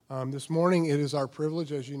This morning it is our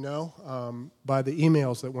privilege, as you know, by the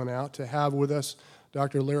emails that went out, to have with us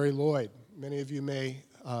Dr. Larry Lloyd. Many of you may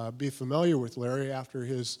be familiar with Larry after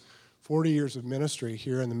his 40 years of ministry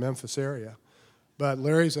here in the Memphis area. But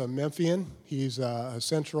Larry's a Memphian. He's a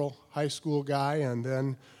Central High School guy and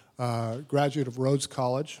then graduate of Rhodes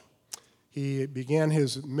College. He began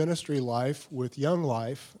his ministry life with Young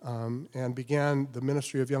Life and began the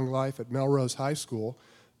ministry of Young Life at Melrose High School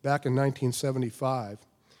back in 1975,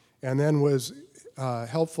 and then was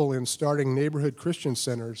helpful in starting neighborhood Christian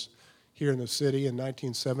centers here in the city in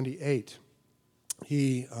 1978.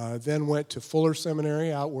 He then went to Fuller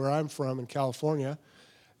Seminary out where I'm from in California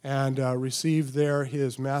and received there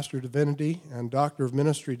his Master of Divinity and Doctor of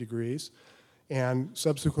Ministry degrees, and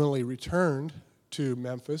subsequently returned to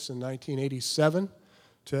Memphis in 1987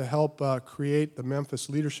 to help create the Memphis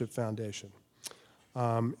Leadership Foundation.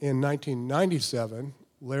 In 1997,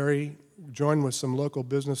 Larry joined with some local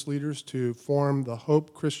business leaders to form the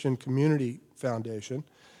Hope Christian Community Foundation.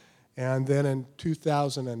 And then in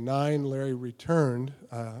 2009, Larry returned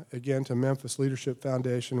again to Memphis Leadership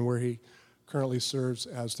Foundation, where he currently serves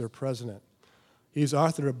as their president. He's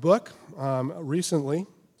authored a book recently.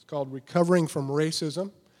 It's called Recovering from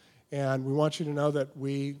Racism. And we want you to know that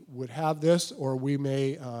we would have this, or we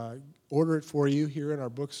may order it for you here in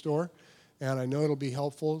our bookstore. And I know it'll be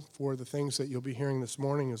helpful for the things that you'll be hearing this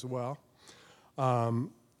morning as well.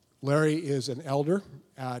 Larry is an elder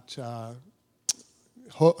at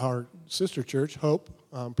our sister church, Hope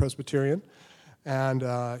Presbyterian,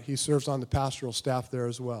 and he serves on the pastoral staff there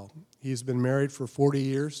as well. He's been married for 40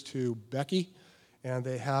 years to Becky, and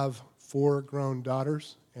they have 4 grown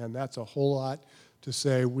daughters, and that's a whole lot to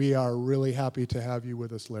say. We are really happy to have you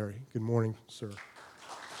with us, Larry. Good morning, sir.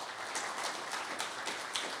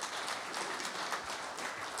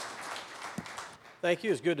 Thank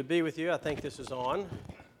you. It's good to be with you. I think this is on.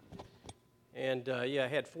 And I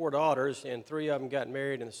had 4 daughters, and 3 of them got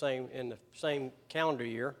married in the same calendar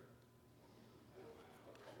year,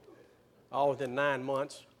 all within 9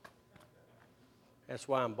 months. That's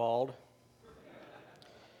why I'm bald.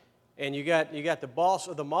 And you got the boss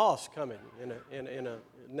of the Moss coming in a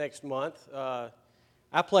next month.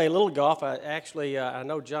 I play a little golf. I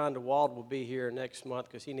know John DeWald will be here next month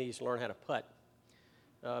because he needs to learn how to putt.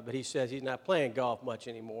 But he says he's not playing golf much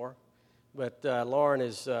anymore. But Lauren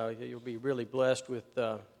you'll be really blessed with,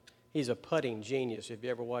 he's a putting genius. If you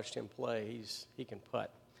ever watched him play, he can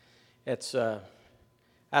putt. I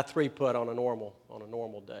 3-putt on a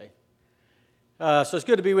normal day. So it's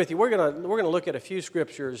good to be with you. We're gonna look at a few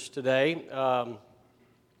scriptures today.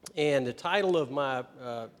 And the title of my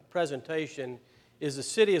presentation is "The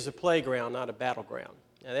City is a Playground, Not a Battleground."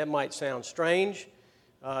 Now that might sound strange,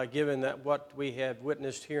 given that what we have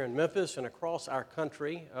witnessed here in Memphis and across our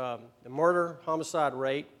country. The murder, homicide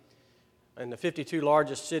rate in the 52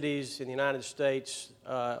 largest cities in the United States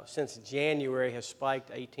since January has spiked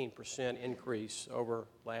 18% increase over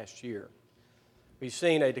last year. We've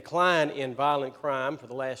seen a decline in violent crime for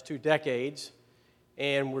the last 2 decades,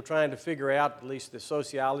 and we're trying to figure out, at least the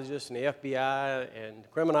sociologists and the FBI and the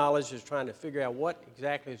criminologists are trying to figure out what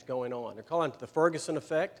exactly is going on. They're calling it the Ferguson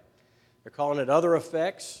effect. They're calling it other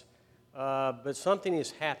effects, but something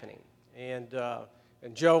is happening. And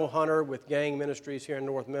Joe Hunter with Gang Ministries here in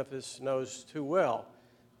North Memphis knows too well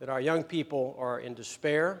that our young people are in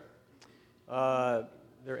despair,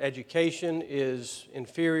 their education is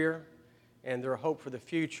inferior, and their hope for the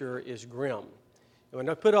future is grim. And when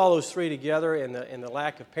I put all those 3 together, and the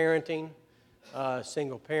lack of parenting,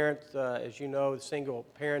 single parent, as you know, single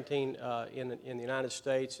parenting in the United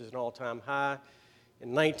States is an all-time high.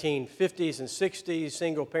 In 1950s and 60s,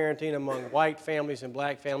 single parenting among white families and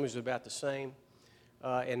black families was about the same.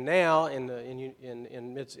 And now in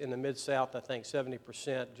the Mid-South, I think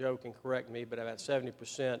 70%, Joe can correct me, but about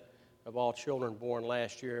 70% of all children born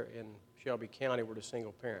last year in Shelby County were to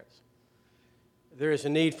single parents. There is a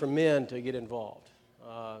need for men to get involved,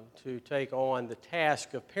 to take on the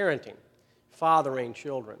task of parenting, fathering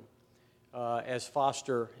children as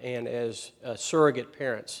foster and as surrogate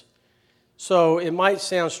parents. So it might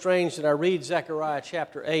sound strange that I read Zechariah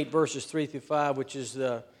chapter 8, verses 3 through 5, which is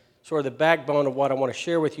sort of the backbone of what I want to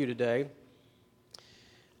share with you today.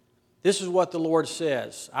 This is what the Lord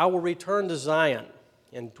says: "I will return to Zion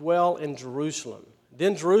and dwell in Jerusalem.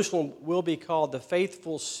 Then Jerusalem will be called the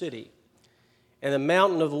faithful city, and the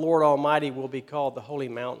mountain of the Lord Almighty will be called the holy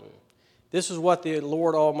mountain. This is what the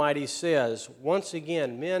Lord Almighty says: once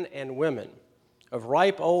again, men and women of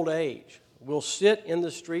ripe old age will sit in the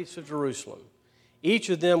streets of Jerusalem, each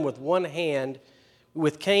of them with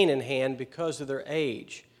cane in hand because of their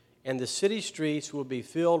age. and the city streets will be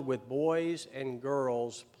filled with boys and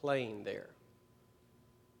girls playing there.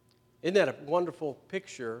 Isn't that a wonderful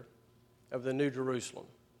picture of the New Jerusalem?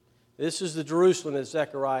 This is the Jerusalem that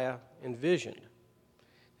Zechariah envisioned.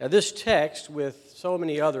 Now, this text, with so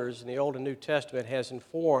many others in the Old and New Testament, has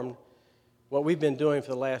informed what we've been doing for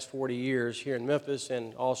the last 40 years here in Memphis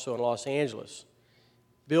and also in Los Angeles,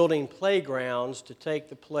 building playgrounds to take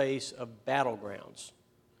the place of battlegrounds.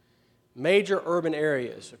 Major urban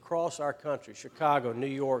areas across our country, Chicago, New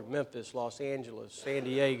York, Memphis, Los Angeles, San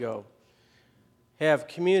Diego, have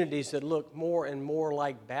communities that look more and more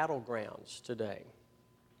like battlegrounds today,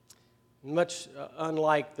 much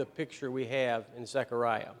unlike the picture we have in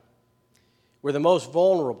Zechariah, where the most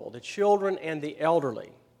vulnerable, the children and the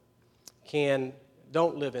elderly,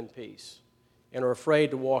 don't live in peace and are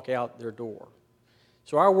afraid to walk out their door.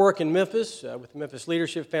 So our work in Memphis, with the Memphis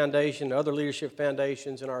Leadership Foundation and other leadership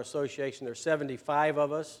foundations in our association, there are 75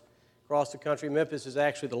 of us across the country. Memphis is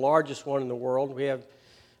actually the largest one in the world.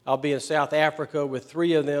 I'll be in South Africa with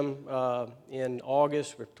 3 of them in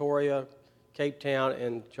August, Victoria, Cape Town,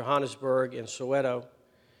 and Johannesburg, and Soweto,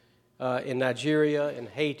 in Nigeria, in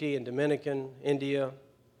Haiti, in Dominican, India,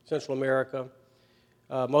 Central America.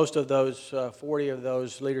 Most of those, 40 of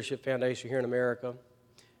those leadership foundations here in America.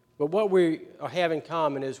 But what we have in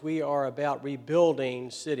common is we are about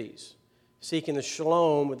rebuilding cities, seeking the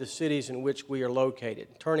shalom with the cities in which we are located,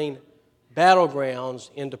 turning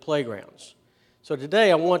battlegrounds into playgrounds. So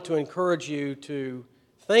today I want to encourage you to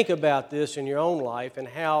think about this in your own life and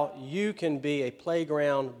how you can be a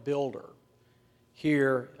playground builder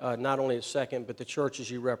here, not only at Second, but the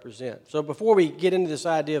churches you represent. So before we get into this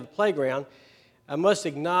idea of playground, I must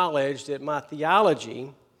acknowledge that my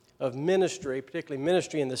theology of ministry, particularly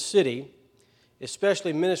ministry in the city,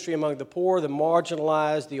 especially ministry among the poor, the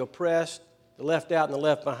marginalized, the oppressed, the left out and the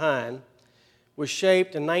left behind, was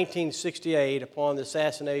shaped in 1968 upon the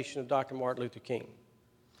assassination of Dr. Martin Luther King.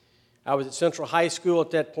 I was at Central High School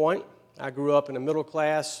at that point. I grew up in a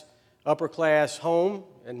middle-class, upper-class home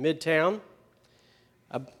in Midtown.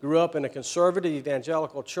 I grew up in a conservative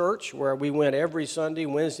evangelical church where we went every Sunday,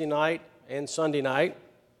 Wednesday night, and Sunday night.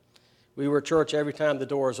 We were at church every time the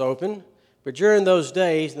doors opened. But during those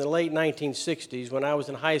days, in the late 1960s, when I was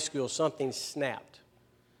in high school, something snapped.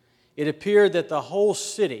 It appeared that the whole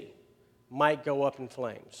city might go up in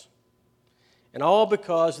flames. And all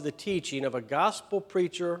because of the teaching of a gospel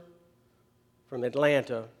preacher from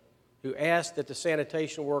Atlanta who asked that the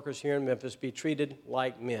sanitation workers here in Memphis be treated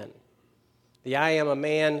like men. The I Am a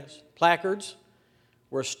Man placards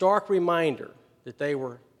were a stark reminder that they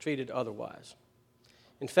were treated otherwise.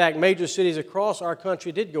 In fact, major cities across our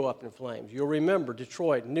country did go up in flames. You'll remember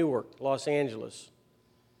Detroit, Newark, Los Angeles.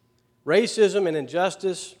 Racism and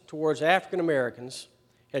injustice towards African Americans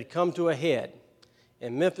had come to a head,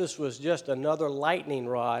 and Memphis was just another lightning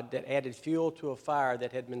rod that added fuel to a fire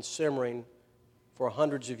that had been simmering for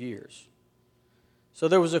hundreds of years. So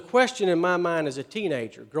there was a question in my mind as a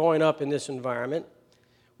teenager growing up in this environment.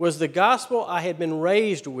 Was the gospel I had been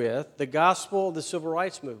raised with the gospel of the civil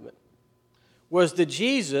rights movement? Was the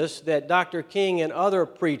Jesus that Dr. King and other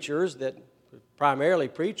preachers, that primarily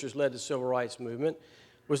preachers led the civil rights movement,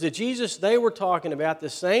 was the Jesus they were talking about the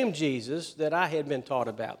same Jesus that I had been taught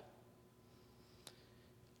about?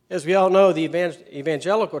 As we all know, the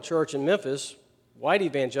evangelical church in Memphis, white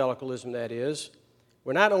evangelicalism that is,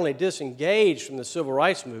 were not only disengaged from the civil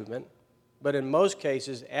rights movement, but in most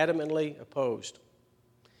cases adamantly opposed.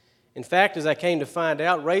 In fact, as I came to find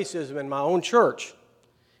out, racism in my own church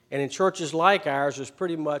and in churches like ours was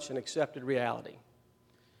pretty much an accepted reality.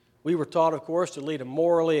 We were taught, of course, to lead a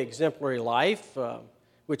morally exemplary life,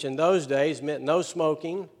 which in those days meant no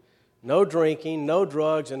smoking, no drinking, no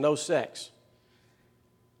drugs, and no sex.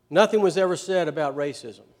 Nothing was ever said about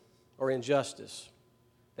racism or injustice.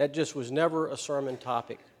 That just was never a sermon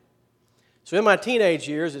topic. So in my teenage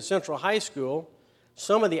years at Central High School,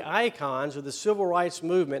 some of the icons of the civil rights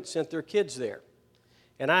movement sent their kids there.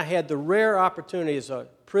 And I had the rare opportunity as a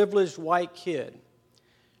privileged white kid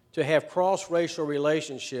to have cross-racial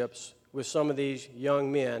relationships with some of these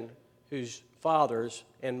young men whose fathers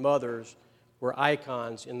and mothers were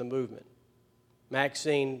icons in the movement.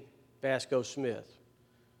 Maxine Vasco Smith,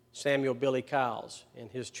 Samuel Billy Kyles and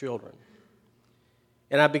his children.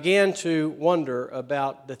 And I began to wonder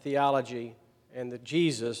about the theology and the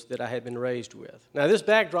Jesus that I had been raised with. Now, this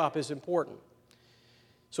backdrop is important.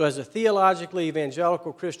 So as a theologically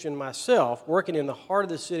evangelical Christian myself, working in the heart of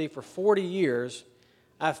the city for 40 years,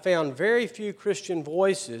 I found very few Christian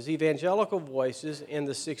voices, evangelical voices in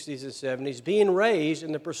the 60s and 70s, being raised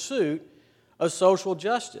in the pursuit of social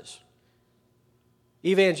justice.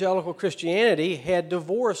 evangelical Christianity had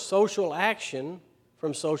divorced social action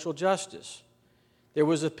from social justice. There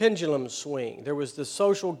was a pendulum swing. There was the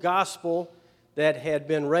social gospel that had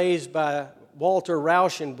been raised by Walter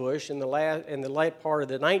Rauschenbusch in the late part of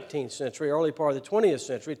the 19th century, early part of the 20th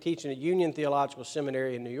century, teaching at Union Theological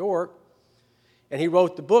Seminary in New York. And he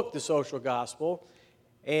wrote the book, The Social Gospel,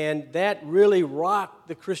 and that really rocked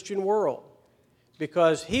the Christian world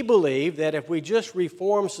because he believed that if we just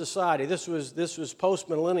reformed society, this was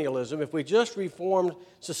postmillennialism, if we just reformed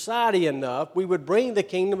society enough, we would bring the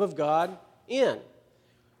kingdom of God in.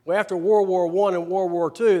 Well, after World War I and World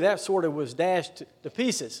War II, that sort of was dashed to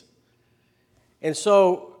pieces. And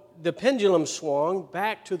so the pendulum swung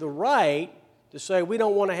back to the right to say we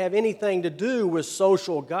don't want to have anything to do with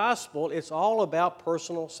social gospel. It's all about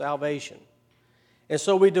personal salvation. And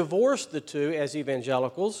so we divorced the two as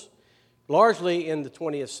evangelicals, largely in the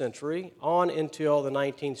 20th century, on until the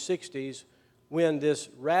 1960s, when this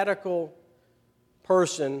radical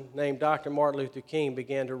person named Dr. Martin Luther King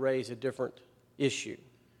began to raise a different issue.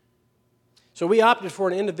 So we opted for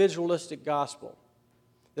an individualistic gospel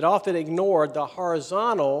that often ignored the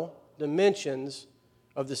horizontal dimensions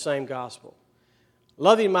of the same gospel.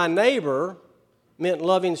 Loving my neighbor meant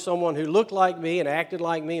loving someone who looked like me and acted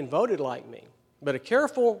like me and voted like me. But a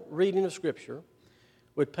careful reading of Scripture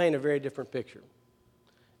would paint a very different picture.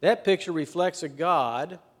 That picture reflects a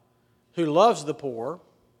God who loves the poor,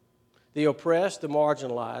 the oppressed, the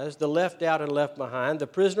marginalized, the left out and left behind, the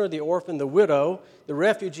prisoner, the orphan, the widow, the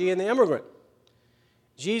refugee, and the immigrant.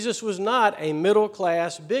 Jesus was not a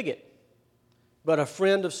middle-class bigot, but a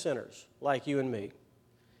friend of sinners like you and me.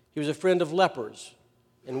 He was a friend of lepers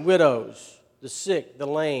and widows, the sick, the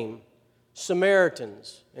lame,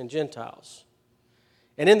 Samaritans, and Gentiles.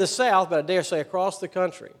 And in the South, but I dare say across the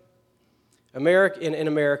country, in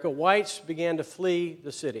America, whites began to flee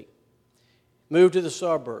the city, moved to the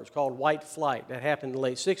suburbs, called white flight. That happened in the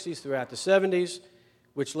late 60s throughout the 70s,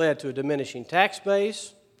 which led to a diminishing tax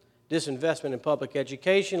base, disinvestment in public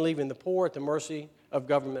education, leaving the poor at the mercy of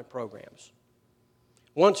government programs.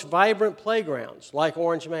 Once vibrant playgrounds like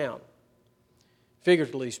Orange Mound,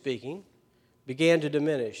 figuratively speaking, began to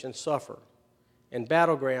diminish and suffer, and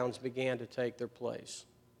battlegrounds began to take their place.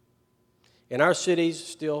 And our cities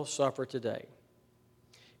still suffer today.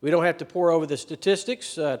 We don't have to pore over the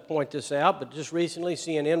statistics to point this out, but just recently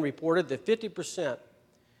CNN reported that 50%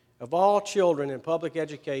 of all children in public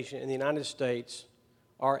education in the United States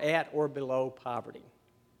are at or below poverty.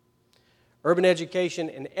 Urban education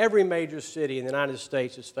in every major city in the United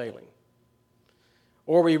States is failing.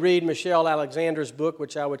 Or we read Michelle Alexander's book,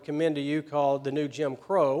 which I would commend to you, called The New Jim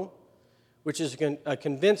Crow, which is a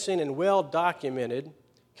convincing and well-documented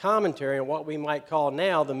commentary on what we might call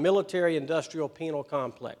now the military-industrial penal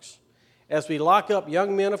complex, as we lock up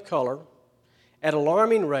young men of color at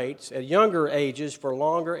alarming rates at younger ages for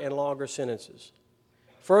longer and longer sentences,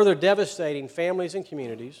 further devastating families and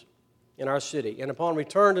communities in our city, and upon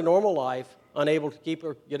return to normal life, unable to keep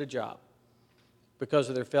or get a job because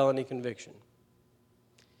of their felony conviction.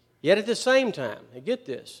 Yet at the same time, and get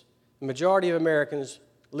this, the majority of Americans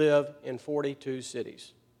live in 42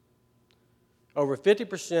 cities. Over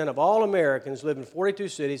 50% of all Americans live in 42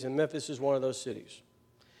 cities, and Memphis is one of those cities.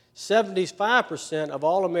 75% of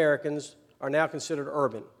all Americans are now considered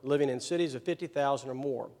urban, living in cities of 50,000 or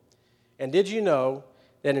more. And did you know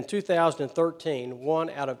that in 2013, 1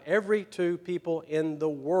 out of every 2 people in the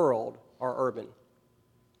world are urban?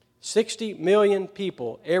 60 million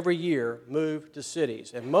people every year move to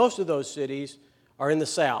cities, and most of those cities are in the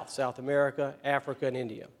South, South America, Africa, and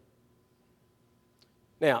India.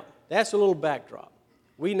 Now, that's a little backdrop.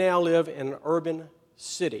 We now live in an urban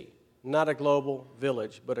city, not a global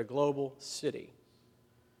village, but a global city.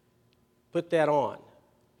 Put that on.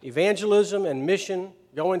 Evangelism and mission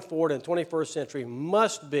going forward in the 21st century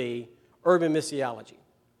must be urban missiology,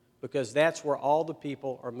 because that's where all the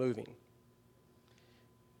people are moving.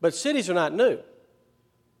 But cities are not new.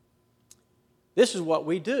 This is what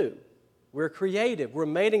we do. We're creative. We're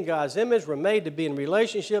made in God's image. We're made to be in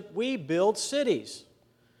relationship. We build cities.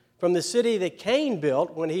 From the city that Cain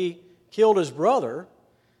built when he killed his brother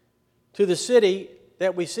to the city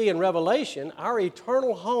that we see in Revelation, our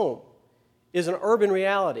eternal home is an urban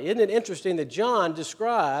reality. Isn't it interesting that John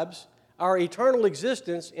describes our eternal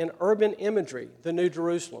existence in urban imagery, the New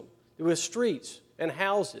Jerusalem, with streets and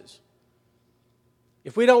houses?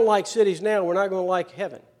 If we don't like cities now, we're not going to like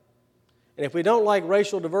heaven. And if we don't like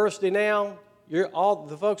racial diversity now, all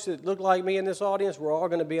the folks that look like me in this audience, we're all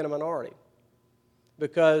going to be in a minority.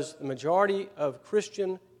 Because the majority of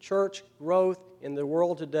Christian church growth in the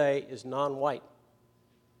world today is non-white.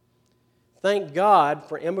 Thank God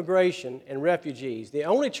for immigration and refugees. The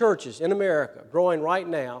only churches in America growing right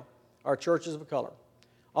now are churches of color.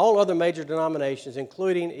 All other major denominations,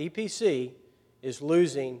 including EPC, is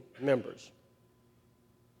losing members.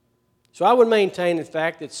 So I would maintain, in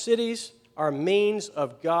fact, that cities are means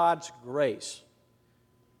of God's grace.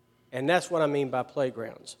 And that's what I mean by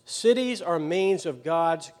playgrounds. Cities are means of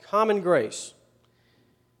God's common grace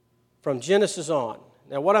from Genesis on.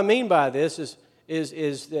 Now, what I mean by this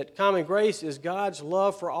is that common grace is God's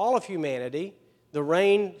love for all of humanity. The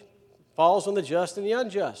rain falls on the just and the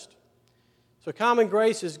unjust. So common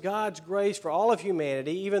grace is God's grace for all of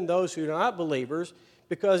humanity, even those who are not believers,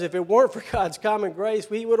 because if it weren't for God's common grace,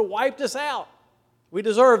 He would have wiped us out. We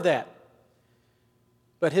deserve that.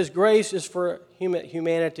 But His grace is for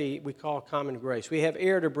humanity we call common grace. We have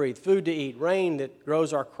air to breathe, food to eat, rain that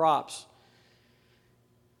grows our crops.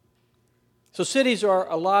 So cities are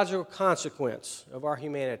a logical consequence of our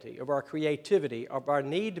humanity, of our creativity, of our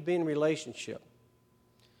need to be in relationship.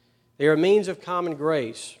 They are means of common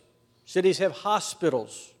grace. Cities have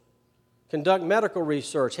hospitals, conduct medical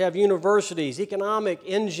research, have universities, economic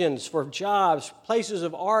engines for jobs, places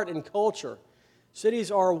of art and culture.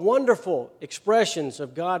 Cities are wonderful expressions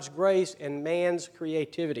of God's grace and man's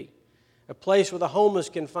creativity. A place where the homeless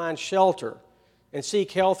can find shelter and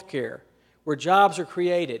seek health care, where jobs are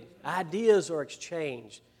created, ideas are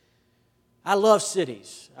exchanged. I love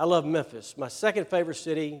cities. I love Memphis. My second favorite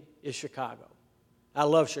city is Chicago. I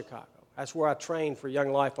love Chicago. That's where I trained for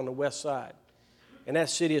Young Life on the west side. And that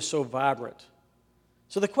city is so vibrant.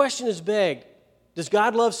 So the question is begged, does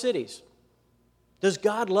God love cities? Does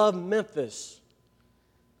God love Memphis?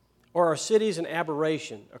 Or are cities an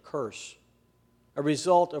aberration, a curse, a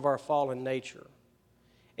result of our fallen nature?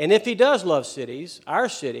 And if He does love cities, our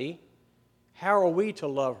city, how are we to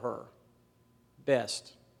love her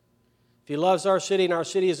best? If He loves our city and our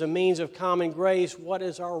city is a means of common grace, what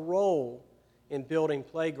is our role in building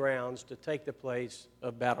playgrounds to take the place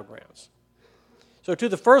of battlegrounds? So to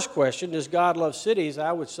the first question, does God love cities?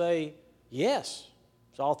 I would say yes.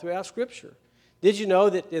 It's all throughout Scripture. Did you know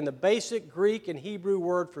that in the basic Greek and Hebrew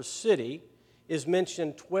word for city is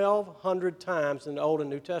mentioned 1,200 times in the Old and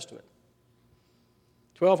New Testament?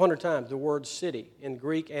 1,200 times the word city in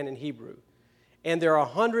Greek and in Hebrew. And there are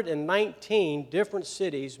 119 different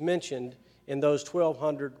cities mentioned in those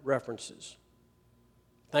 1,200 references.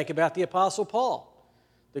 Think about the Apostle Paul,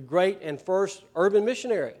 the great and first urban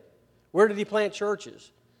missionary. Where did he plant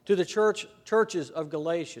churches? To the churches of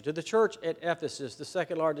Galatia, to the church at Ephesus, the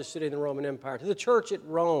second largest city in the Roman Empire, to the church at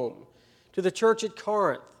Rome, to the church at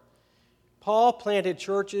Corinth. Paul planted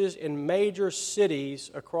churches in major cities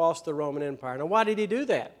across the Roman Empire. Now, why did he do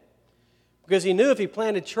that? Because he knew if he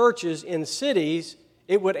planted churches in cities,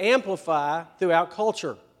 it would amplify throughout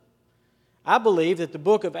culture. I believe that the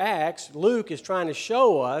book of Acts, Luke is trying to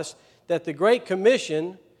show us that the Great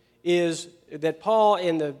Commission is that Paul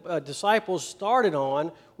and the disciples started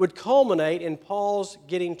on would culminate in Paul's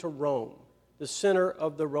getting to Rome, the center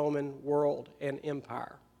of the Roman world and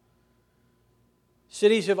empire.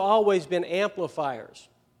 Cities have always been amplifiers.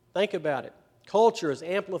 Think about it. Culture is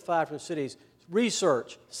amplified from cities.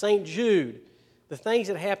 Research, St. Jude, the things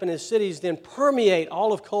that happen in cities then permeate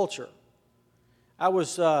all of culture. I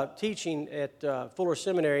was teaching at Fuller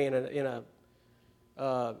Seminary in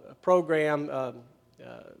a program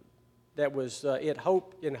that was in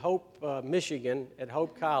Hope, Michigan, at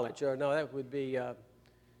Hope College. Or no, that would be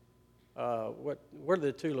where do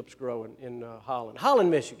the tulips grow in Holland? Holland,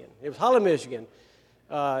 Michigan. It was Holland, Michigan.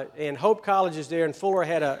 And Hope College is there, and Fuller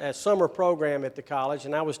had a summer program at the college,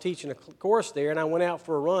 and I was teaching a course there, and I went out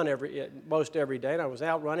for a run most every day, and I was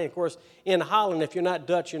out running. Of course, in Holland, if you're not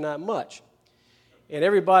Dutch, you're not much. And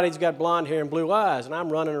everybody's got blonde hair and blue eyes, and I'm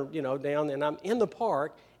running, down, and I'm in the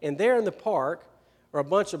park, and there in the park are a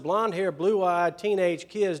bunch of blonde-haired, blue-eyed teenage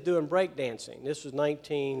kids doing breakdancing. This was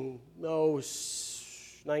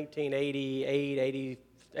 1988,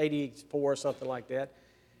 84, something like that.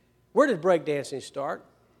 Where did breakdancing start?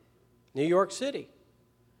 New York City.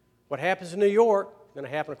 What happens in New York is going to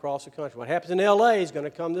happen across the country. What happens in L.A. is going to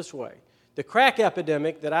come this way. The crack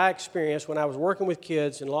epidemic that I experienced when I was working with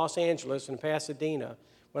kids in Los Angeles and Pasadena,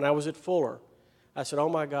 when I was at Fuller, I said, oh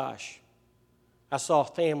my gosh, I saw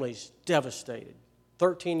families devastated.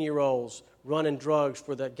 13-year-olds running drugs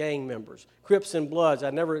for the gang members. Crips and Bloods.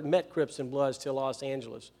 I never met Crips and Bloods till Los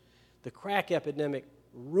Angeles. The crack epidemic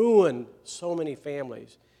ruined so many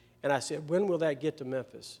families. And I said, when will that get to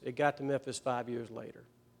Memphis? It got to Memphis 5 years later.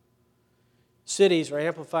 Cities are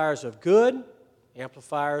amplifiers of good,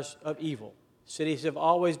 amplifiers of evil. Cities have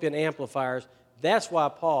always been amplifiers. That's why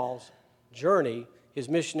Paul's journey, his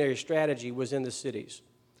missionary strategy, was in the cities.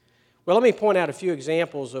 Well, let me point out a few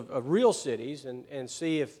examples of real cities and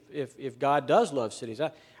see if God does love cities.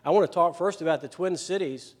 I want to talk first about the twin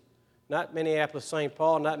cities, not Minneapolis, St.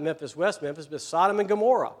 Paul, not Memphis, West Memphis, but Sodom and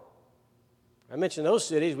Gomorrah. I mentioned those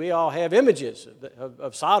cities. We all have images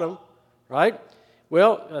of Sodom, right?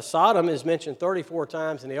 Well, Sodom is mentioned 34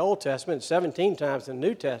 times in the Old Testament, 17 times in the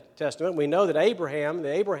New Testament. We know that Abraham,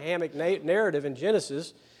 the Abrahamic narrative in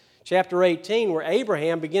Genesis chapter 18, where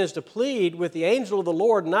Abraham begins to plead with the angel of the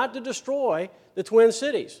Lord not to destroy the twin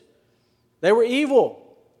cities. They were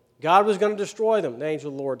evil. God was going to destroy them, the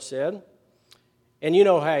angel of the Lord said. And you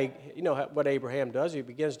know what Abraham does. He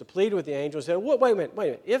begins to plead with the angel and said, wait a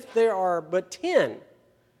minute. If there are but 10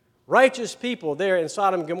 righteous people there in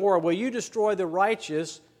Sodom and Gomorrah, will you destroy the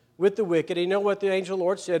righteous with the wicked? And you know what the angel of the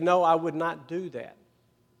Lord said? No, I would not do that.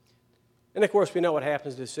 And of course, we know what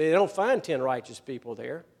happens to the city. They don't find 10 righteous people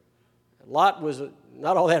there. Lot was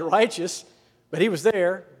not all that righteous, but he was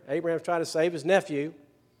there. Abraham's trying to save his nephew,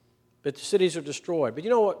 but the cities are destroyed. But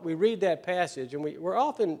you know what? We read that passage, and we're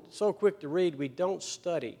often so quick to read, we don't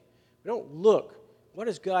study. We don't look. What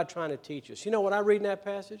is God trying to teach us? You know what I read in that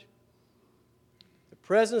passage? The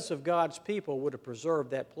presence of God's people would have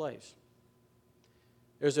preserved that place.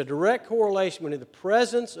 There's a direct correlation between the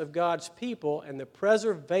presence of God's people and the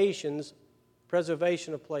preservation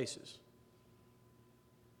of places.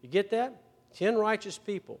 You get that? 10 righteous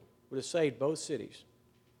people would have saved both cities.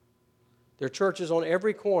 There are churches on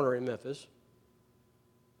every corner in Memphis.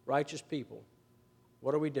 Righteous people.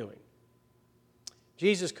 What are we doing?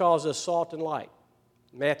 Jesus calls us salt and light.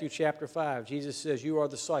 In Matthew chapter 5, Jesus says, you are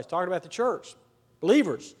the salt. He's talking about the church.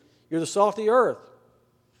 Believers. You're the salt of the earth.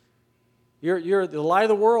 You're the light of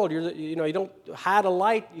the world. You don't hide a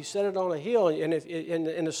light. You set it on a hill. And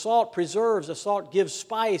the salt preserves. The salt gives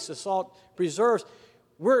spice. The salt preserves.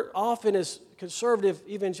 We're often, as conservative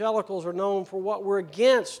evangelicals, are known for what we're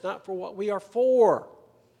against, not for what we are for.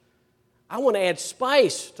 I want to add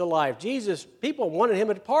spice to life. Jesus, people wanted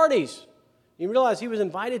him at parties. You realize he was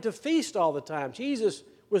invited to feast all the time. Jesus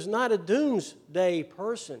was not a doomsday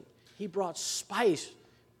person. He brought spice,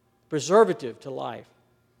 preservative to life.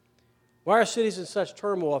 Why are cities in such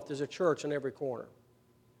turmoil if there's a church on every corner?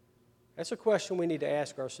 That's a question we need to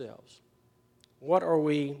ask ourselves. What are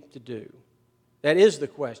we to do? That is the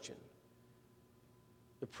question.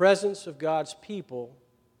 The presence of God's people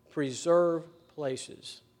preserve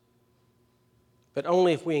places, but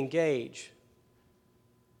only if we engage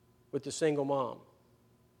with the single mom,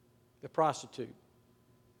 the prostitute,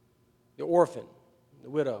 the orphan, the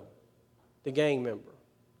widow, the gang member.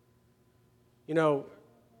 You know,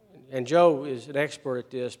 and Joe is an expert at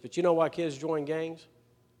this, but you know why kids join gangs?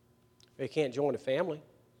 They can't join a family.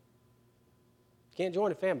 You can't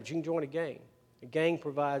join a family, but you can join a gang. A gang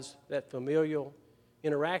provides that familial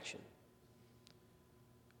interaction.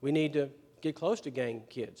 We need to get close to gang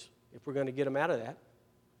kids if we're going to get them out of that.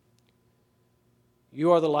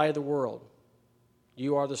 You are the light of the world.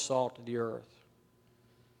 You are the salt of the earth.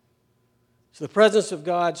 So the presence of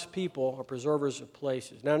God's people are preservers of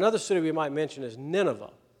places. Now, another city we might mention is Nineveh.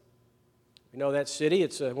 You know that city.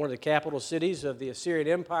 It's one of the capital cities of the Assyrian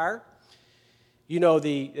Empire. You know,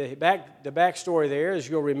 the backstory there is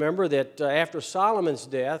you'll remember that after Solomon's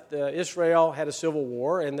death, Israel had a civil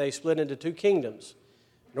war, and they split into two kingdoms.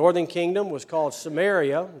 The northern kingdom was called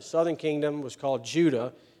Samaria. The southern kingdom was called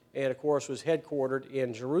Judah, and, of course, was headquartered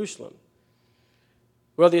in Jerusalem.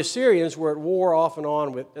 Well, the Assyrians were at war off and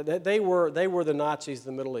on with, they were the Nazis of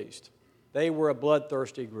the Middle East. They were a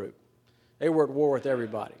bloodthirsty group. They were at war with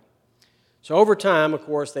everybody. So over time, of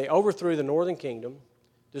course, they overthrew the northern kingdom,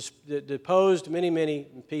 deposed many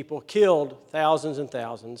people, killed thousands and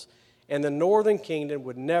thousands, and the northern kingdom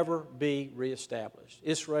would never be reestablished.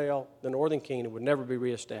 Israel, the northern kingdom, would never be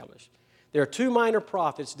reestablished. There are two minor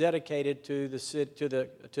prophets dedicated to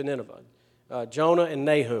Nineveh, Jonah and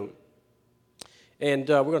Nahum. And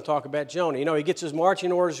we're going to talk about Jonah. You know, he gets his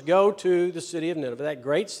marching orders to go to the city of Nineveh, that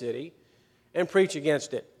great city, and preach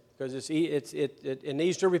against it because it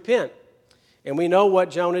needs to repent. And we know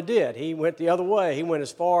what Jonah did. He went the other way. He went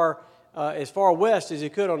as far west as he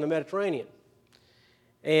could on the Mediterranean.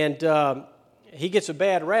 And he gets a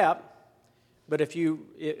bad rap. But if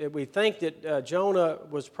we think that Jonah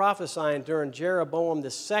was prophesying during Jeroboam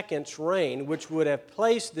II's reign, which would have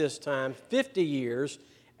placed this time 50 years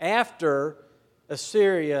after the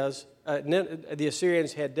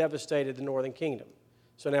Assyrians had devastated the northern kingdom.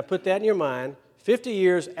 So now put that in your mind. 50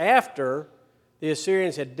 years after the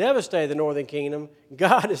Assyrians had devastated the northern kingdom,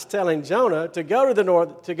 God is telling Jonah to go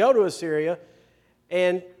to Assyria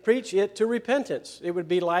and preach it to repentance. It would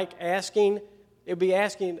be like asking It would be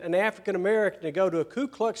asking an African American to go to a Ku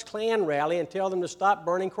Klux Klan rally and tell them to stop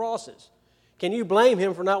burning crosses. Can you blame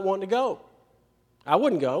him for not wanting to go? I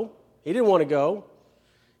wouldn't go. He didn't want to go.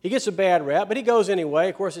 He gets a bad rap, but he goes anyway.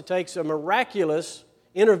 Of course, it takes a miraculous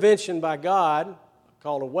intervention by God,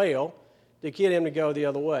 called a whale, to get him to go the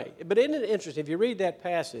other way. But isn't it interesting? If you read that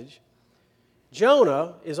passage,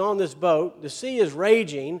 Jonah is on this boat. The sea is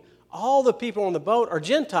raging. All the people on the boat are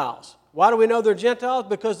Gentiles. Why do we know they're Gentiles?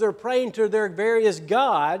 Because they're praying to their various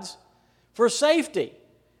gods for safety.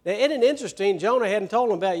 Now, isn't it interesting? Jonah hadn't told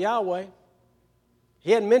them about Yahweh.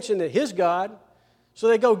 He hadn't mentioned that his God. So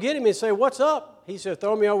they go get him and say, "What's up?" He said,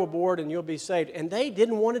 "Throw me overboard and you'll be saved." And they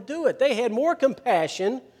didn't want to do it. They had more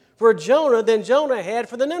compassion for Jonah than Jonah had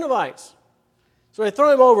for the Ninevites. So they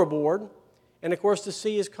throw him overboard, and of course the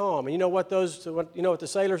sea is calm. And you know what the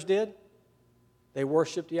sailors did? They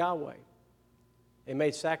worshiped Yahweh. They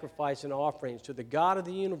made sacrifice and offerings to the God of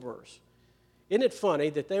the universe. Isn't it funny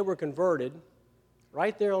that they were converted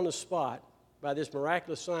right there on the spot by this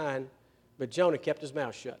miraculous sign, but Jonah kept his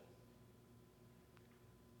mouth shut?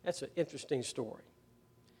 That's an interesting story.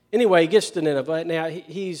 Anyway, he gets to Nineveh. Now,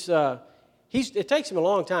 it takes him a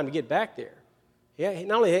long time to get back there. He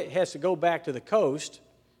not only has to go back to the coast,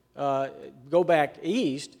 go back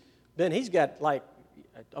east, then he's got like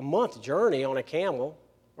a month journey on a camel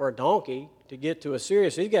or a donkey to get to Assyria.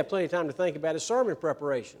 So he's got plenty of time to think about his sermon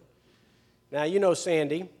preparation. Now, you know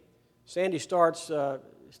Sandy. Sandy starts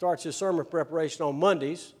his sermon preparation on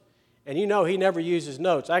Mondays. And you know he never uses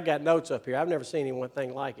notes. I got notes up here. I've never seen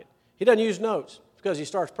anything like it. He doesn't use notes because he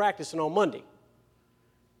starts practicing on Monday.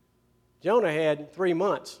 Jonah had 3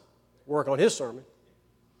 months work on his sermon.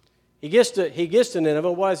 He gets to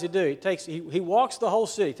Nineveh. What does he do? He walks the whole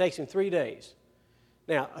city. It takes him 3 days.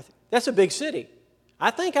 Now, that's a big city. I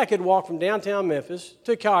think I could walk from downtown Memphis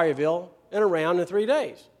to Collierville and around in 3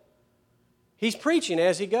 days. He's preaching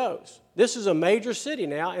as he goes. This is a major city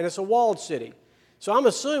now, and it's a walled city. So I'm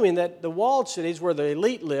assuming that the walled cities where the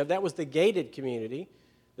elite lived, that was the gated community.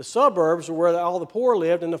 The suburbs were where all the poor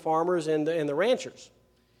lived, and the farmers and the ranchers.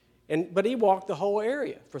 But he walked the whole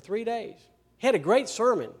area for 3 days. He had a great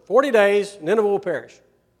sermon. 40 days, Nineveh will perish.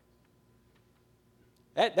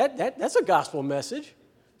 That's a gospel message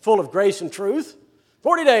full of grace and truth.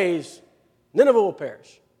 40 days, Nineveh will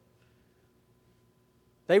perish.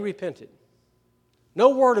 They repented. No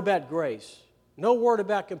word about grace. No word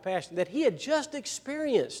about compassion that he had just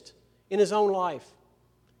experienced in his own life.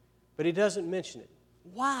 But he doesn't mention it.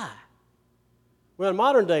 Why? Well, in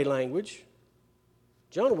modern day language,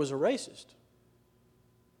 Jonah was a racist.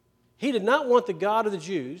 He did not want the God of the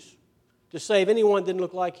Jews to save anyone that didn't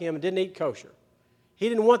look like him and didn't eat kosher. He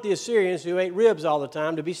didn't want the Assyrians who ate ribs all the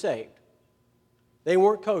time to be saved. They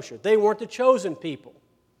weren't kosher. They weren't the chosen people.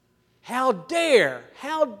 How dare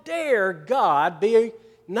God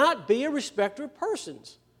not be a respecter of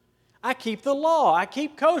persons? I keep the law. I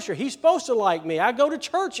keep kosher. He's supposed to like me. I go to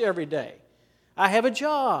church every day. I have a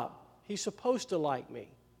job. He's supposed to like me.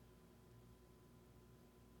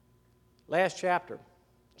 Last chapter,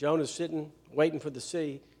 Jonah's sitting, waiting for the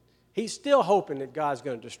sea. He's still hoping that God's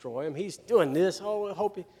going to destroy him. He's doing this,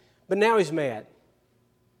 hoping. But now he's mad.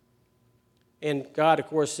 And God, of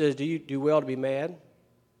course, says, "Do you do well to be mad?" And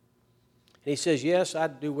he says, "Yes, I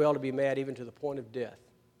do well to be mad, even to the point of death."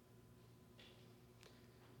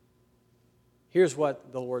 Here's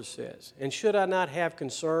what the Lord says. "And should I not have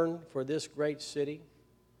concern for this great city,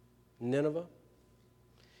 Nineveh,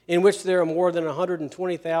 in which there are more than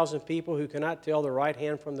 120,000 people who cannot tell their right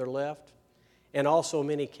hand from their left, and also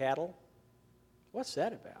many cattle?" What's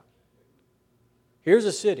that about? Here's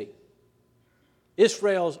a city,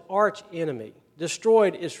 Israel's arch enemy,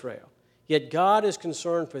 destroyed Israel. Yet God is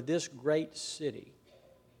concerned for this great city.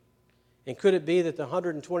 And could it be that the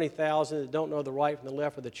 120,000 that don't know the right from the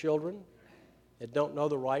left are the children that don't know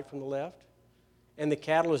the right from the left? And the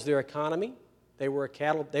cattle is their economy. They were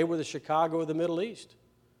the Chicago of the Middle East.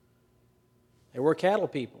 They were cattle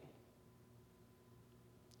people.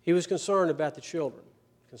 He was concerned about the children,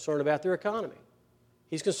 concerned about their economy.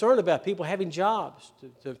 He's concerned about people having jobs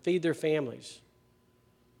to feed their families.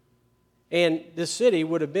 And this city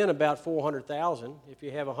would have been about 400,000 if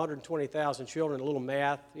you have 120,000 children, a little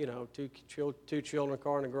math, two children, a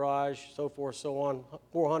car in the garage, so forth, so on,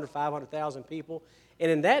 400, 500,000 people. And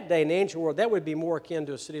in that day, in the ancient world, that would be more akin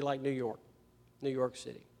to a city like New York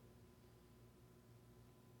City.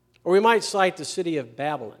 Or we might cite the city of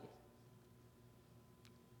Babylon.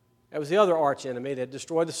 That was the other arch enemy that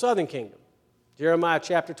destroyed the southern kingdom. Jeremiah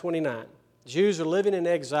chapter 29. Jews are living in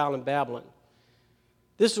exile in Babylon.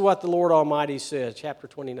 This is what the Lord Almighty says, chapter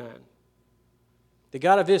 29. The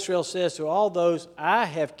God of Israel says to all those I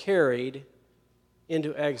have carried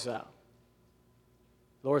into exile.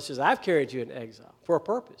 The Lord says, I've carried you into exile for a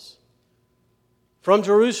purpose. From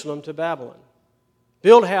Jerusalem to Babylon.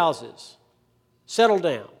 Build houses, settle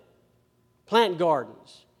down, plant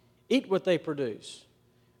gardens, eat what they produce,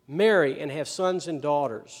 marry and have sons and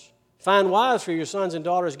daughters. Find wives for your sons and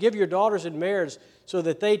daughters. Give your daughters in marriage so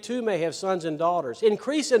that they too may have sons and daughters.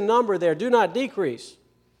 Increase in number there, do not decrease.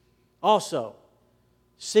 Also,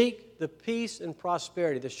 seek the peace and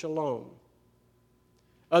prosperity, the shalom,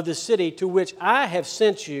 of the city to which I have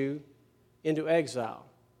sent you into exile.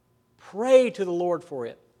 Pray to the Lord for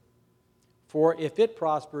it, for if it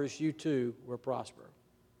prospers, you too will prosper.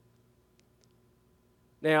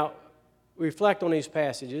 Now, we reflect on these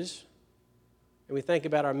passages, and we think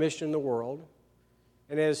about our mission in the world.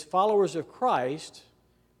 And as followers of Christ,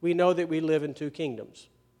 we know that we live in two kingdoms.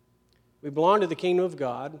 We belong to the kingdom of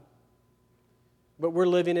God, but we're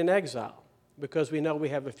living in exile because we know we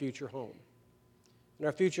have a future home. And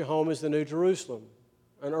our future home is the New Jerusalem,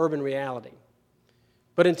 an urban reality.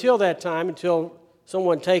 But until that time, until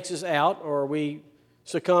someone takes us out or we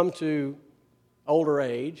succumb to older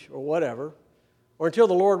age or whatever, or until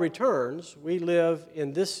the Lord returns, we live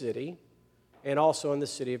in this city and also in the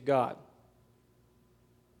city of God.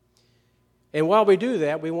 And while we do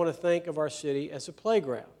that, we want to think of our city as a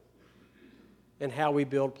playground and how we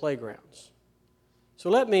build playgrounds. So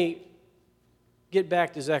let me get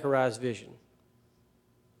back to Zechariah's vision.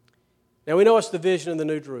 Now we know it's the vision of the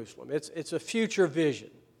New Jerusalem. It's a future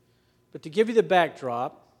vision. But to give you the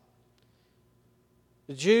backdrop,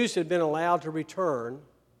 the Jews had been allowed to return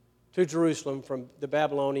to Jerusalem from the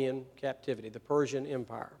Babylonian captivity, the Persian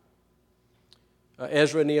Empire.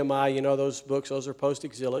 Ezra and Nehemiah, you know those books, those are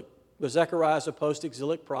post-exilic. But Zechariah is a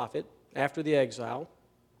post-exilic prophet after the exile.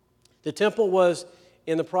 The temple was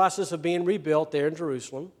in the process of being rebuilt there in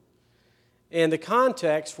Jerusalem. And the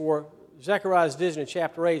context for Zechariah's vision in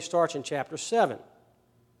chapter 8 starts in chapter 7.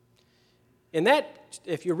 In that,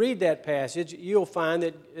 if you read that passage, you'll find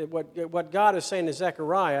that what God is saying to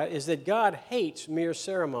Zechariah is that God hates mere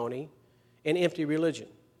ceremony and empty religion,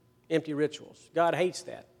 empty rituals. God hates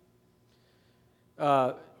that.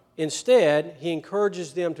 Instead, he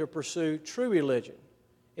encourages them to pursue true religion.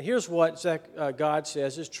 And here's what God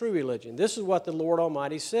says is true religion. This is what the Lord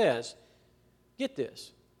Almighty says. Get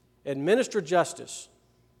this. Administer justice,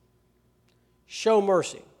 show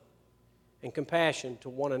mercy and compassion to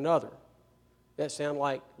one another. That sound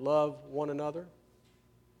like love one another?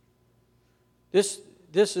 This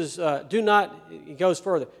is, do not, it goes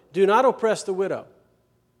further, do not oppress the widow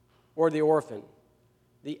or the orphan,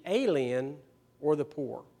 the alien or the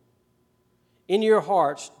poor. In your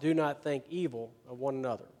hearts, do not think evil of one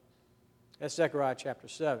another. That's Zechariah chapter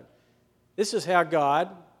 7. This is how God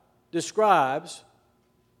describes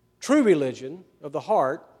true religion of the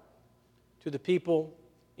heart to the people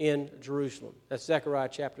in Jerusalem. That's Zechariah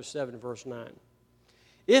chapter 7, verse 9.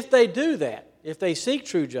 If they do that, if they seek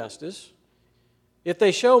true justice, if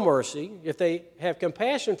they show mercy, if they have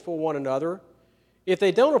compassion for one another, if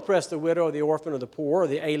they don't oppress the widow or the orphan or the poor or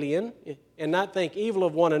the alien and not think evil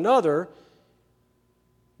of one another,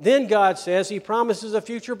 then God says he promises a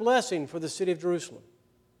future blessing for the city of Jerusalem.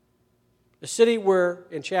 A city where,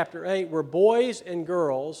 in chapter 8, where boys and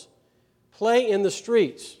girls play in the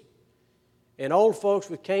streets and old folks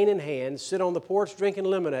with cane in hand sit on the porch drinking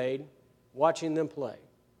lemonade, watching them play.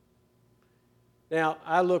 Now,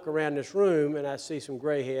 I look around this room and I see some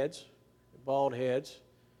gray heads, bald heads.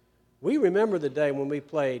 We remember the day when we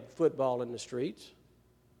played football in the streets.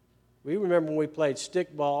 We remember when we played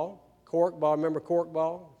stick ball, cork ball. Remember cork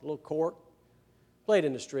ball? A little cork. Played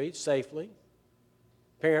in the streets safely.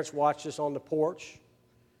 Parents watched us on the porch.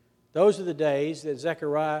 Those are the days that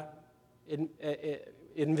Zechariah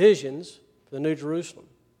envisions for the New Jerusalem.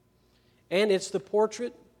 And it's the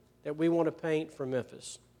portrait that we want to paint for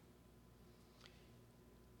Memphis.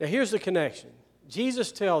 Now here's the connection.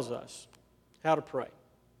 Jesus tells us how to pray.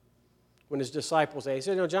 When his disciples asked, he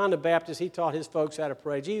said, John the Baptist, he taught his folks how to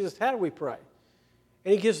pray. Jesus, how do we pray?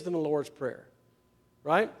 And he gives them the Lord's Prayer,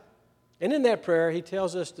 right? And in that prayer, he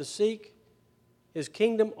tells us to seek his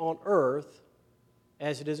kingdom on earth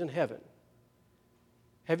as it is in heaven.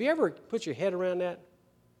 Have you ever put your head around that?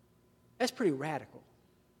 That's pretty radical.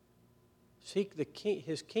 Seek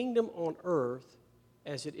his kingdom on earth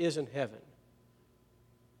as it is in heaven.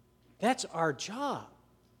 That's our job.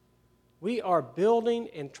 We are building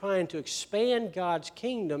and trying to expand God's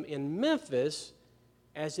kingdom in Memphis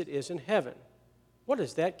as it is in heaven. What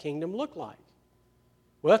does that kingdom look like?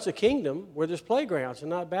 Well, it's a kingdom where there's playgrounds and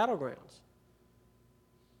not battlegrounds.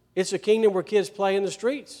 It's a kingdom where kids play in the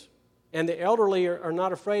streets and the elderly are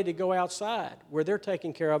not afraid to go outside, where they're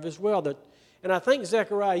taken care of as well. And I think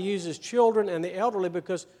Zechariah uses children and the elderly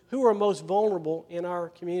because who are most vulnerable in our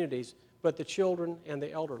communities but the children and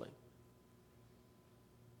the elderly?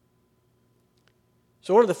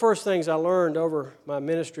 So one of the first things I learned over my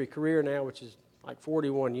ministry career now, which is like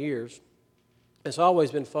 41 years, it's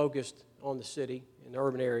always been focused on the city and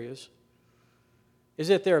urban areas, is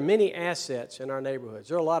that there are many assets in our neighborhoods.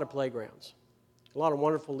 There are a lot of playgrounds, a lot of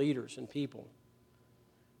wonderful leaders and people,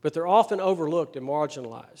 but they're often overlooked and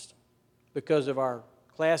marginalized because of our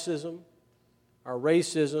classism, our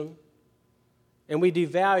racism, and we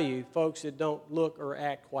devalue folks that don't look or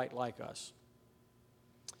act quite like us.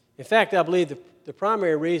 In fact, I believe the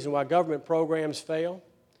primary reason why government programs fail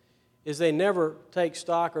is they never take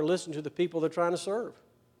stock or listen to the people they're trying to serve.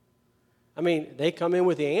 I mean, they come in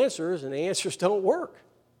with the answers, and the answers don't work.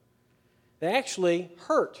 They actually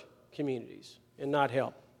hurt communities and not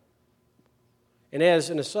help. And as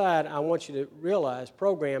an aside, I want you to realize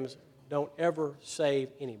programs don't ever save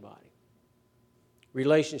anybody.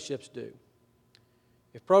 Relationships do.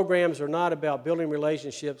 If programs are not about building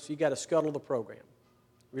relationships, you got to scuttle the program.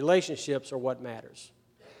 Relationships are what matters.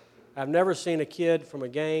 I've never seen a kid from a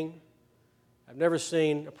gang. I've never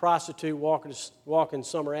seen a prostitute walking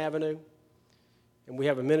Summer Avenue. And we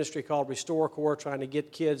have a ministry called Restore Corps trying to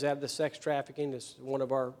get kids out of the sex trafficking. It's one of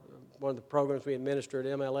the programs we administer at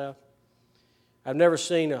MLF. I've never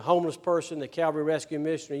seen a homeless person, the Calvary Rescue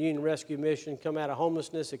Mission or Union Rescue Mission, come out of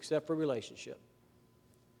homelessness except for relationship.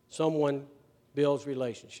 Someone builds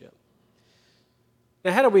relationship.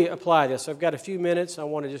 Now, how do we apply this? I've got a few minutes. I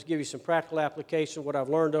want to just give you some practical application of what I've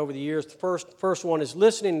learned over the years. The first one is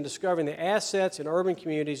listening and discovering the assets in urban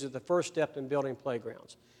communities is the first step in building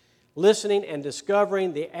playgrounds. Listening and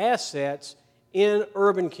discovering the assets in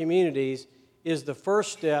urban communities is the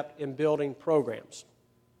first step in building playgrounds.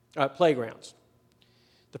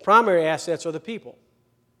 The primary assets are the people.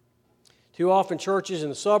 Too often churches in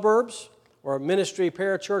the suburbs or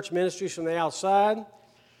parachurch ministries from the outside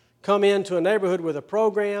come into a neighborhood with a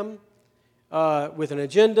program, with an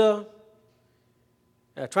agenda,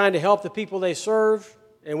 trying to help the people they serve.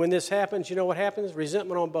 And when this happens, you know what happens?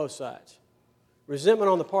 Resentment on both sides. Resentment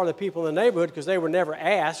on the part of the people in the neighborhood because they were never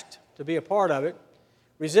asked to be a part of it.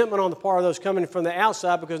 Resentment on the part of those coming from the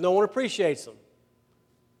outside because no one appreciates them.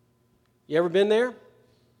 You ever been there?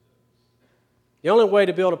 The only way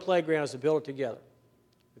to build a playground is to build it together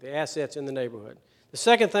with the assets in the neighborhood. The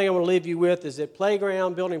second thing I want to leave you with is that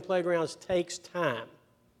building playgrounds takes time.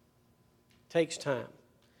 It takes time.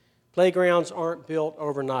 Playgrounds aren't built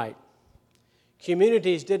overnight.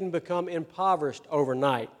 Communities didn't become impoverished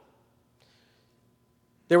overnight.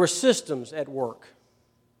 There were systems at work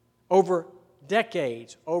over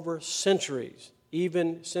decades, over centuries,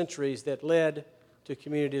 even centuries that led to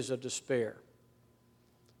communities of despair.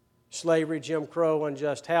 Slavery, Jim Crow,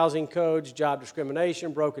 unjust housing codes, job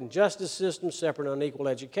discrimination, broken justice systems, separate and unequal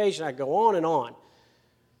education. I go on and on.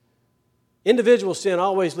 Individual sin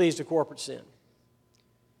always leads to corporate sin.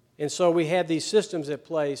 And so we have these systems at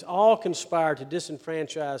play, all conspire to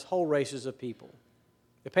disenfranchise whole races of people.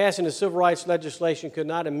 The passing of civil rights legislation could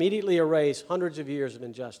not immediately erase hundreds of years of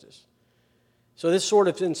injustice. So this sort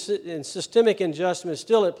of systemic injustice is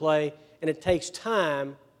still at play, and it takes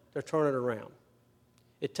time to turn it around.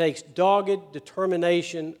 It takes dogged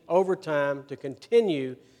determination over time to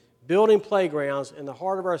continue building playgrounds in the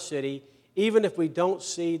heart of our city, even if we don't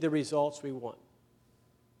see the results we want.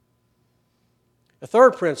 The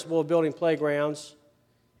third principle of building playgrounds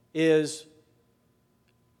is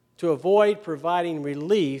to avoid providing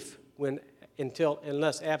relief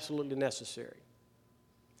unless absolutely necessary.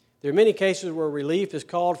 There are many cases where relief is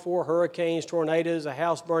called for: hurricanes, tornadoes, a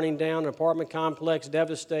house burning down, an apartment complex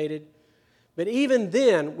devastated. But even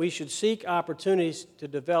then, we should seek opportunities to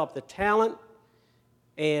develop the talent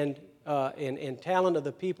and talent of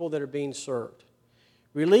the people that are being served.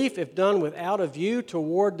 Relief, if done without a view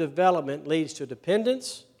toward development, leads to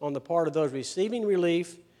dependence on the part of those receiving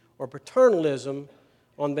relief or paternalism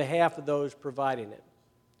on behalf of those providing it.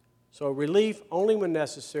 So relief only when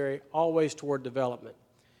necessary, always toward development.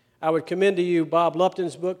 I would commend to you Bob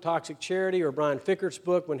Lupton's book, Toxic Charity, or Brian Fickert's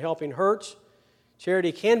book, When Helping Hurts.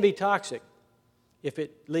 Charity can be toxic if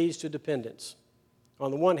it leads to dependence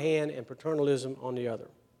on the one hand and paternalism on the other.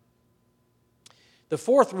 The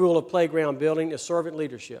fourth rule of playground building is servant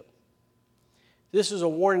leadership. This is a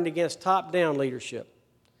warning against top-down leadership.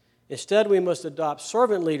 Instead, we must adopt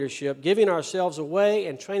servant leadership, giving ourselves away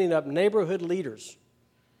and training up neighborhood leaders.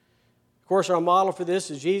 Of course, our model for this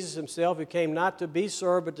is Jesus himself, who came not to be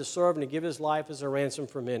served, but to serve and to give his life as a ransom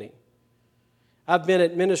for many. I've been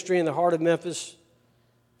at ministry in the heart of Memphis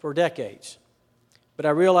for decades, but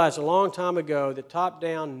I realized a long time ago that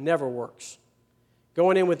top-down never works.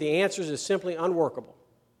 Going in with the answers is simply unworkable.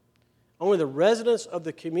 Only the residents of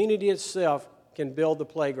the community itself can build the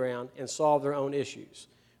playground and solve their own issues.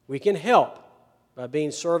 We can help by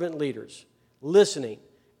being servant leaders, listening,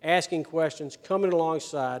 asking questions, coming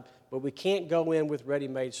alongside, but we can't go in with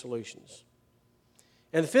ready-made solutions.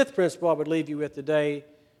 And the fifth principle I would leave you with today,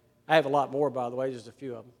 I have a lot more, by the way, just a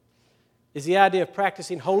few of them, is the idea of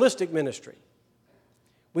practicing holistic ministry.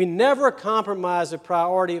 We never compromise the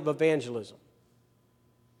priority of evangelism,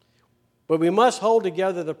 but we must hold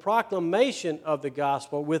together the proclamation of the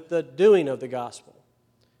gospel with the doing of the gospel,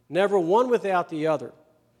 never one without the other.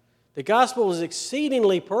 The gospel is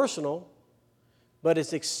exceedingly personal, but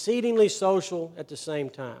it's exceedingly social at the same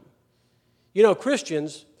time. You know,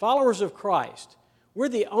 Christians, followers of Christ, we're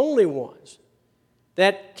the only ones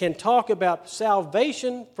that can talk about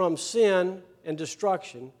salvation from sin and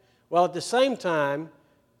destruction while at the same time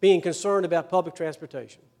being concerned about public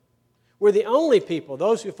transportation. We're the only people,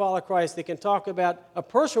 those who follow Christ, that can talk about a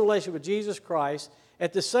personal relationship with Jesus Christ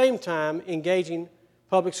at the same time engaging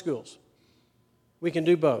public schools. We can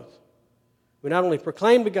do both. We not only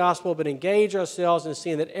proclaim the gospel, but engage ourselves in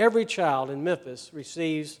seeing that every child in Memphis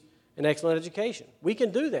receives an excellent education. We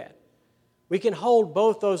can do that. We can hold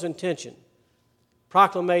both those in tension,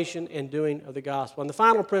 proclamation and doing of the gospel. And the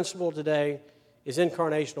final principle today is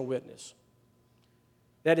incarnational witness.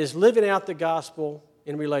 That is living out the gospel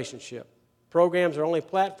in relationship. Programs are only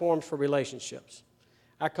platforms for relationships.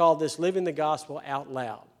 I call this living the gospel out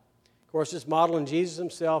loud. Of course, it's modeled in Jesus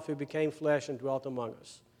himself, who became flesh and dwelt among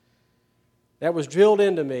us. That was drilled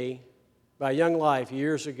into me by Young Life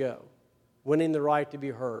years ago, winning the right to be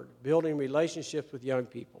heard, building relationships with young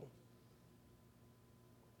people.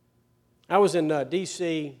 I was in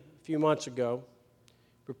D.C. a few months ago,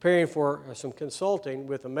 preparing for some consulting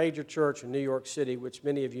with a major church in New York City, which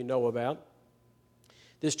many of you know about.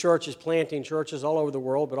 This church is planting churches all over the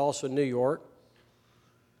world, but also New York.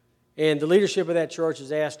 And the leadership of that church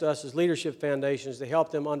has asked us as Leadership Foundations to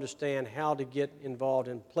help them understand how to get involved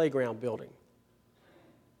in playground building,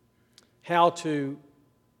 how to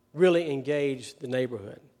really engage the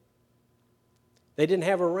neighborhood. They didn't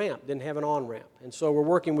have a ramp, didn't have an on-ramp. And so we're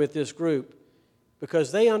working with this group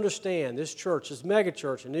because they understand, this church, this mega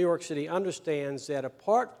church in New York City understands that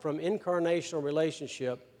apart from incarnational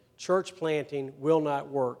relationship, church planting will not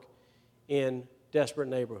work in desperate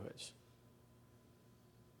neighborhoods.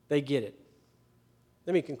 They get it.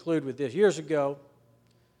 Let me conclude with this. Years ago,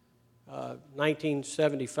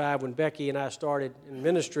 1975, when Becky and I started in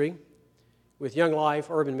ministry with Young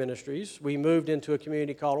Life Urban Ministries, we moved into a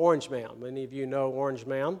community called Orange Mound. Many of you know Orange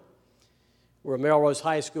Mound, where Melrose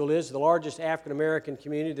High School is, the largest African-American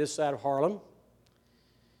community this side of Harlem.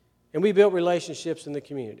 And we built relationships in the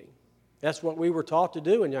community. That's what we were taught to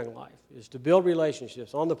do in Young Life, is to build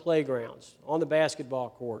relationships on the playgrounds, on the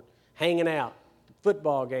basketball court, hanging out,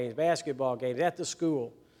 football games, basketball games, at the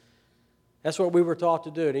school. That's what we were taught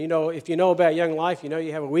to do. And you know, if you know about Young Life, you know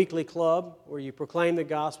you have a weekly club where you proclaim the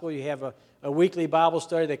gospel. You have a weekly Bible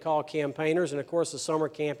study they call Campaigners, and of course the summer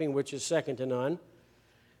camping, which is second to none.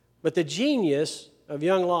 But the genius of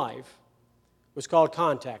Young Life was called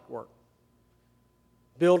contact work,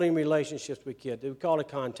 building relationships with kids. We call it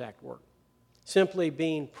contact work. Simply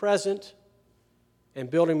being present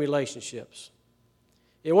and building relationships.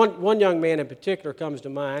 And one young man in particular comes to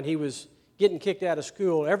mind. He was getting kicked out of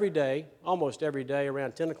school every day, almost every day,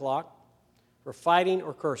 around 10 o'clock for fighting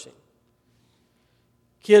or cursing.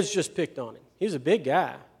 Kids just picked on him. He was a big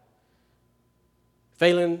guy,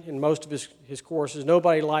 failing in most of his courses.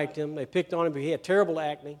 Nobody liked him. They picked on him, but he had terrible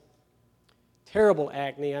acne. Terrible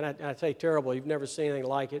acne, and I say terrible, you've never seen anything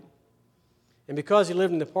like it. And because he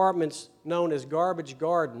lived in apartments known as garbage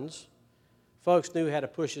gardens, folks knew how to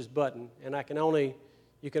push his button, and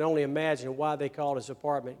you can only imagine why they called his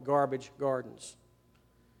apartment Garbage Gardens.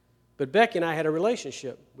 But Becky and I had a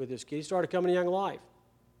relationship with this kid. He started coming to Young Life.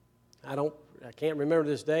 I can't remember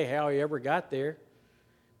this day how he ever got there,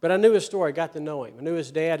 but I knew his story, got to know him. I knew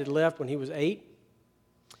his dad had left when he was 8.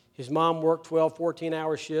 His mom worked 12,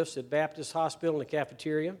 14-hour shifts at Baptist Hospital in the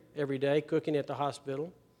cafeteria every day, cooking at the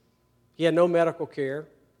hospital. He had no medical care,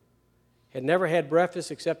 had never had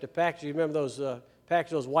breakfast except a package. You remember those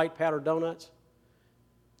package of those white powdered donuts?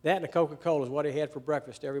 That and a Coca-Cola is what he had for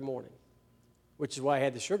breakfast every morning, which is why he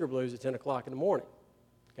had the sugar blues at 10 o'clock in the morning.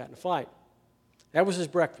 Got in a fight. That was his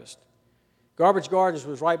breakfast. Garbage Gardens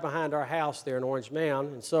was right behind our house there in Orange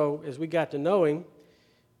Mound, and so as we got to know him,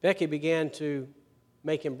 Becky began to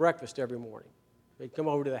make him breakfast every morning. They'd come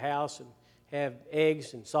over to the house and have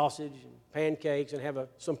eggs and sausage and pancakes and have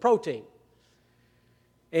some protein.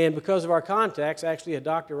 And because of our contacts, actually a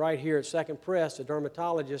doctor right here at Second Press, a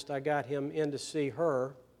dermatologist, I got him in to see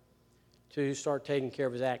her to start taking care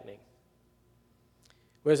of his acne.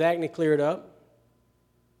 Well, his acne cleared up.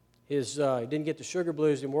 He didn't get the sugar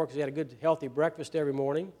blues anymore because he had a good, healthy breakfast every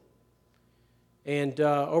morning. And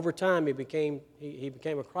over time, he became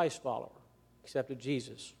a Christ follower, accepted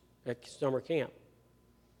Jesus at summer camp.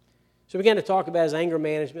 So we began to talk about his anger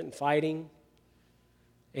management and fighting,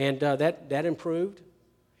 and that improved.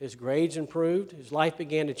 His grades improved. His life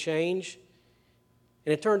began to change.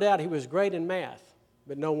 And it turned out he was great in math,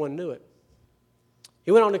 but no one knew it.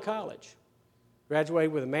 He went on to college,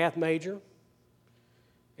 graduated with a math major,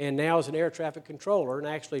 and now is an air traffic controller and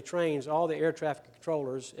actually trains all the air traffic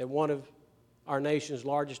controllers at one of our nation's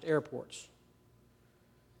largest airports.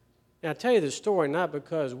 Now, I tell you this story not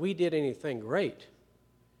because we did anything great,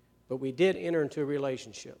 but we did enter into a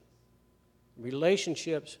relationship.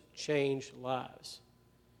 Relationships change lives.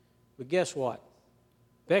 But guess what?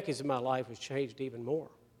 Becky's in my life was changed even more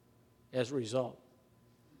as a result.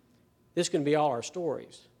 This can be all our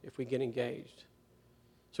stories if we get engaged.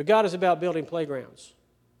 So God is about building playgrounds,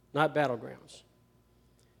 not battlegrounds.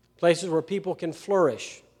 Places where people can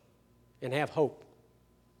flourish and have hope.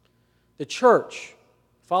 The church,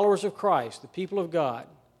 followers of Christ, the people of God,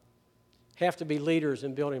 have to be leaders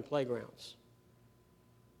in building playgrounds.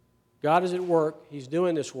 God is at work. He's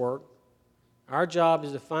doing this work. Our job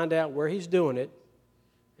is to find out where He's doing it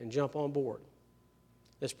and jump on board.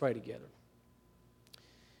 Let's pray together.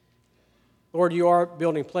 Lord, You are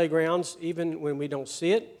building playgrounds even when we don't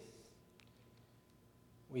see it.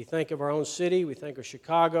 We think of our own city. We think of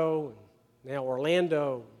Chicago, and now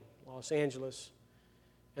Orlando, Los Angeles,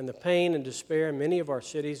 and the pain and despair in many of our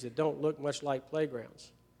cities that don't look much like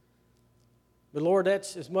playgrounds. But Lord,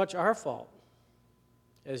 that's as much our fault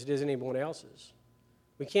as it is anyone else's.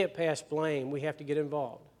 We can't pass blame. We have to get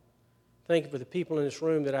involved. Thank you for the people in this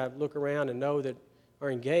room that I look around and know that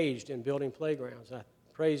are engaged in building playgrounds. I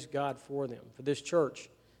praise God for them, for this church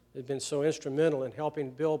that has been so instrumental in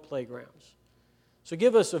helping build playgrounds. So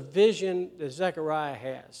give us a vision that Zechariah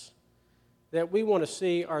has, that we want to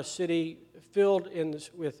see our city filled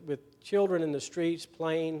with children in the streets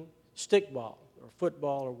playing stickball or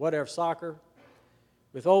football or whatever, soccer,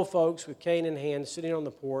 with old folks with cane in hand sitting on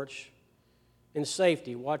the porch in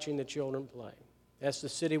safety watching the children play. That's the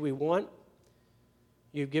city we want.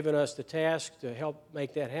 You've given us the task to help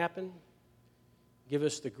make that happen. Give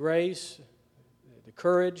us the grace, the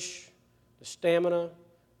courage, the stamina,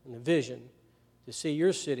 and the vision to see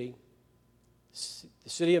your city, the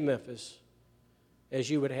city of Memphis, as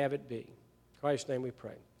you would have it be. In Christ's name we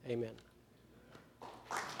pray. Amen.